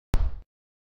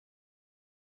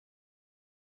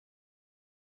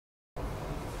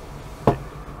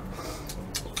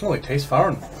Oh, it tastes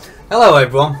foreign. Hello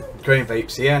everyone, Grain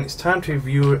Vapes here, and it's time to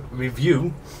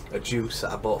review a juice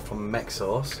that I bought from Mech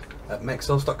at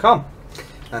mechsauce.com.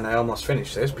 And I almost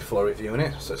finished this before reviewing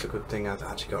it, so it's a good thing I've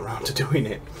actually got around to doing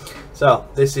it. So,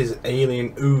 this is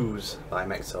Alien Ooze by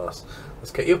Mech. Let's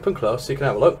get you up and close so you can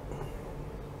have a look.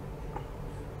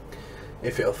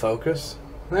 If it'll focus.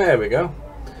 There we go.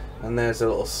 And there's a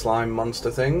little slime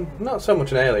monster thing. Not so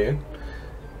much an alien,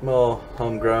 more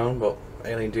homegrown, but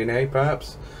alien DNA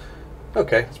perhaps.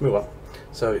 Okay, let's move on.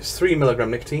 So it's 3mg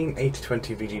nicotine,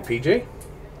 80-20 VGPG,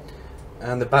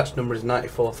 and the batch number is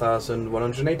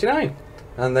 94,189.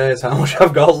 And there's how much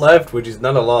I've got left, which is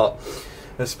not a lot,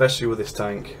 especially with this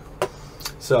tank.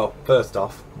 So first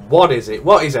off, what is it?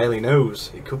 What is Alien Ooze?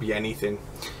 It could be anything.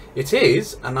 It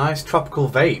is a nice tropical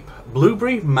vape,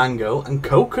 blueberry, mango, and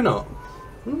coconut.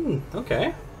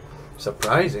 Okay,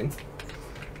 surprising.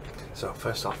 So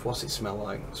first off, what's it smell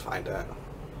like? Let's find out.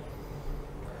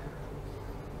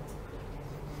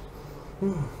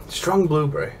 Strong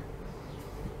blueberry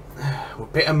with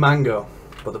a bit of mango,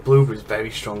 but the blueberry is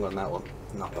very strong on that one.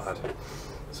 Not bad.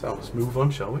 So let's move on,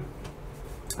 shall we?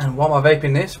 And what am I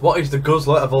vaping this? What is the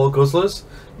guzzler of all guzzlers?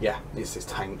 Yeah, it's this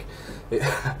tank.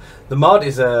 The mod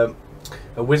is a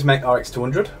Wismec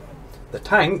RX200. The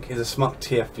tank is a SMOK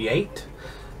TFV8.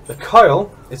 The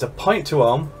coil is a 0.2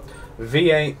 ohm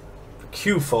V8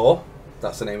 Q4,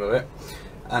 that's the name of it,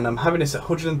 and I'm having this at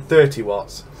 130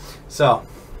 watts, so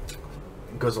it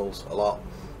guzzles a lot,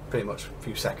 pretty much a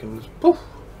few seconds, poof,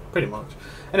 pretty much.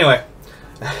 Anyway,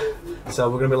 so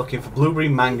we're going to be looking for blueberry,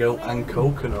 mango and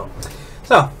coconut.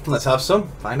 So let's have some,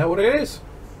 find out what it is.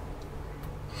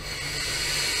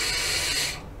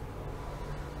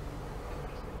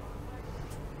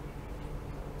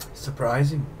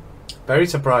 Surprising, very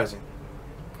surprising.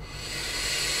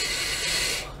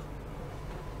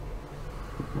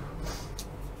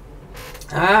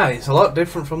 It's a lot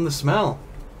different from the smell.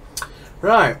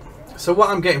 Right, so what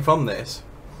I'm getting from this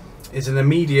is an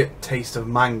immediate taste of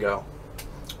mango.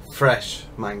 Fresh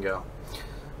mango.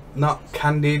 Not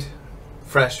candied,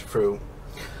 fresh fruit.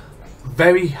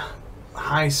 Very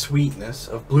high sweetness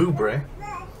of blueberry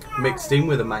mixed in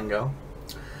with the mango.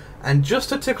 And just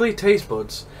to tickle your taste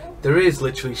buds, there is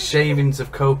literally shavings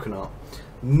of coconut.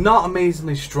 Not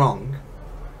amazingly strong,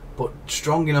 but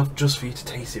strong enough just for you to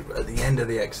taste it at the end of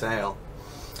the exhale.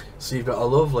 So you've got a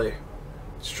lovely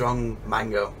strong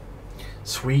mango,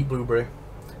 sweet blueberry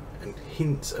and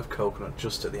hints of coconut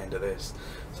just at the end of this.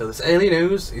 So this Alien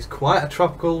Ooze is quite a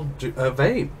tropical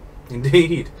vape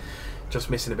indeed. Just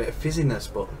missing a bit of fizziness,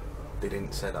 but they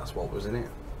didn't say that's what was in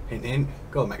it. Hint hint,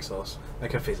 go Mech sauce,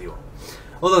 make a fizzy one.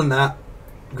 Other than that,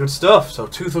 good stuff. So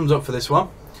 2 thumbs up for this one.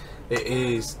 It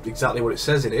is exactly what it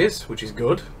says it is, which is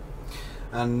good.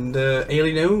 And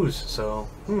Alien Ooze, so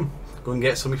go and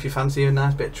get some if you fancy a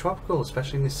nice bit of tropical,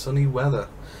 especially in this sunny weather.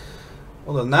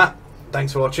 Other than that,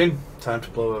 thanks for watching. Time to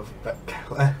blow a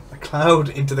cloud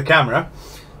into the camera.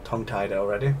 Tongue tied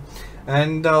already.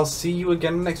 And I'll see you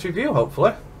again in the next review,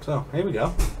 hopefully. So, here we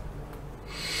go.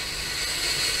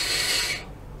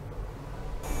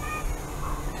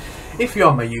 If you're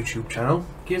on my YouTube channel,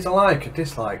 give us a like, a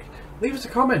dislike. Leave us a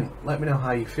comment. Let me know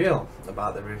how you feel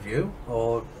about the review,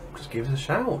 or just give us a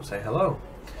shout, say hello.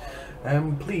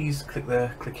 Please click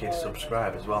here to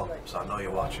subscribe as well, so I know you're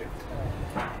watching.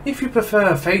 If you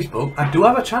prefer Facebook, I do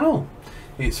have a channel.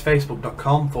 It's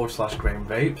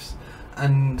facebook.com/grainvapes,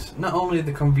 and not only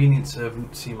the convenience of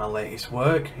seeing my latest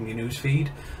work in your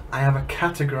newsfeed, I have a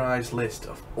categorized list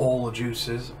of all the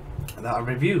juices that I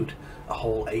reviewed, a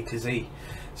whole A to Z.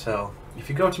 So if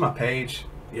you go to my page,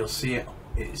 you'll see it.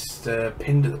 It's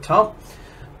pinned at the top,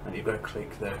 and you've got to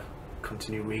click the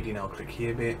continue reading. I'll click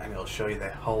here a bit and it'll show you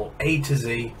the whole A to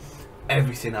Z,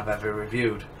 everything I've ever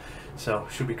reviewed. So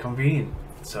should be convenient.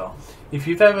 So if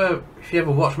you ever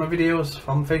watch my videos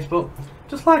from Facebook,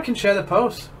 just like and share the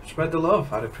post, spread the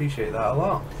love. I'd appreciate that a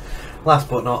lot. Last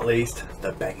but not least,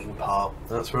 the begging part.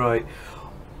 That's right,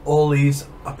 all these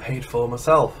are paid for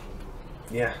myself.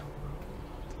 Yeah,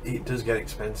 it does get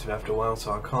expensive after a while,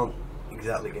 so I can't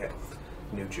exactly get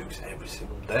new juice every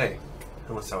single day.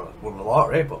 Unless I won the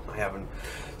lottery, but I haven't.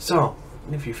 So,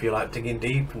 if you feel like digging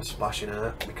deep and splashing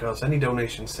out, because any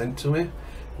donations sent to me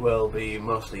will be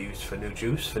mostly used for new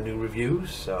juice, for new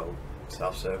reviews, so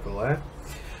self-circle there,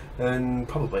 and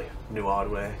probably new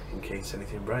hardware in case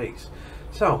anything breaks.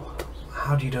 So,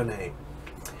 how do you donate?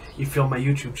 If you're on my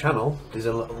YouTube channel, there's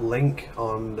a little link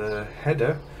on the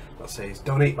header that says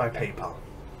donate by PayPal.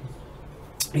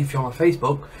 If you're on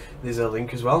Facebook, there's a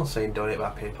link as well saying donate by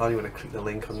PayPal. You want to click the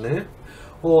link on there,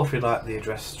 or if you'd like the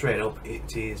address straight up,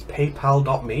 it is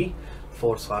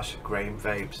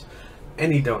paypal.me/grainvapes.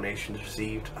 any donations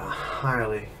received are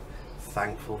highly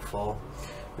thankful for,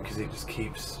 because it just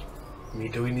keeps me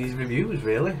doing these reviews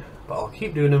really. But I'll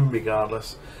keep doing them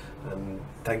regardless, and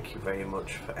thank you very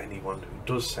much for anyone who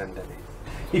does send any.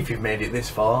 If you've made it this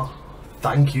far,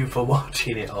 thank you for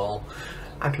watching it all.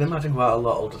 I can imagine quite a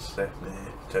lot will just say,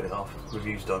 turn it off,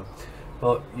 review's done.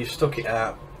 But you've stuck it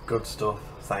out, good stuff,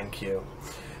 thank you.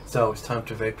 So it's time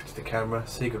to vape into the camera,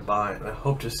 say goodbye, and I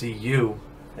hope to see you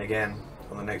again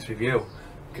on the next review,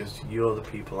 because you're the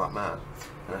people that matter.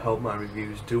 And I hope my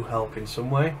reviews do help in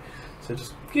some way. So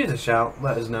just give us a shout,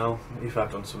 let us know if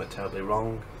I've done something terribly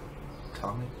wrong,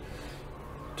 tell me.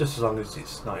 Just as long as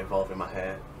it's not involving my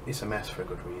hair. It's a mess for a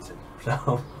good reason.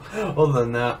 So, other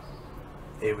than that,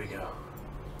 here we go.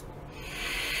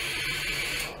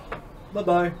 Bye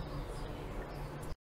bye.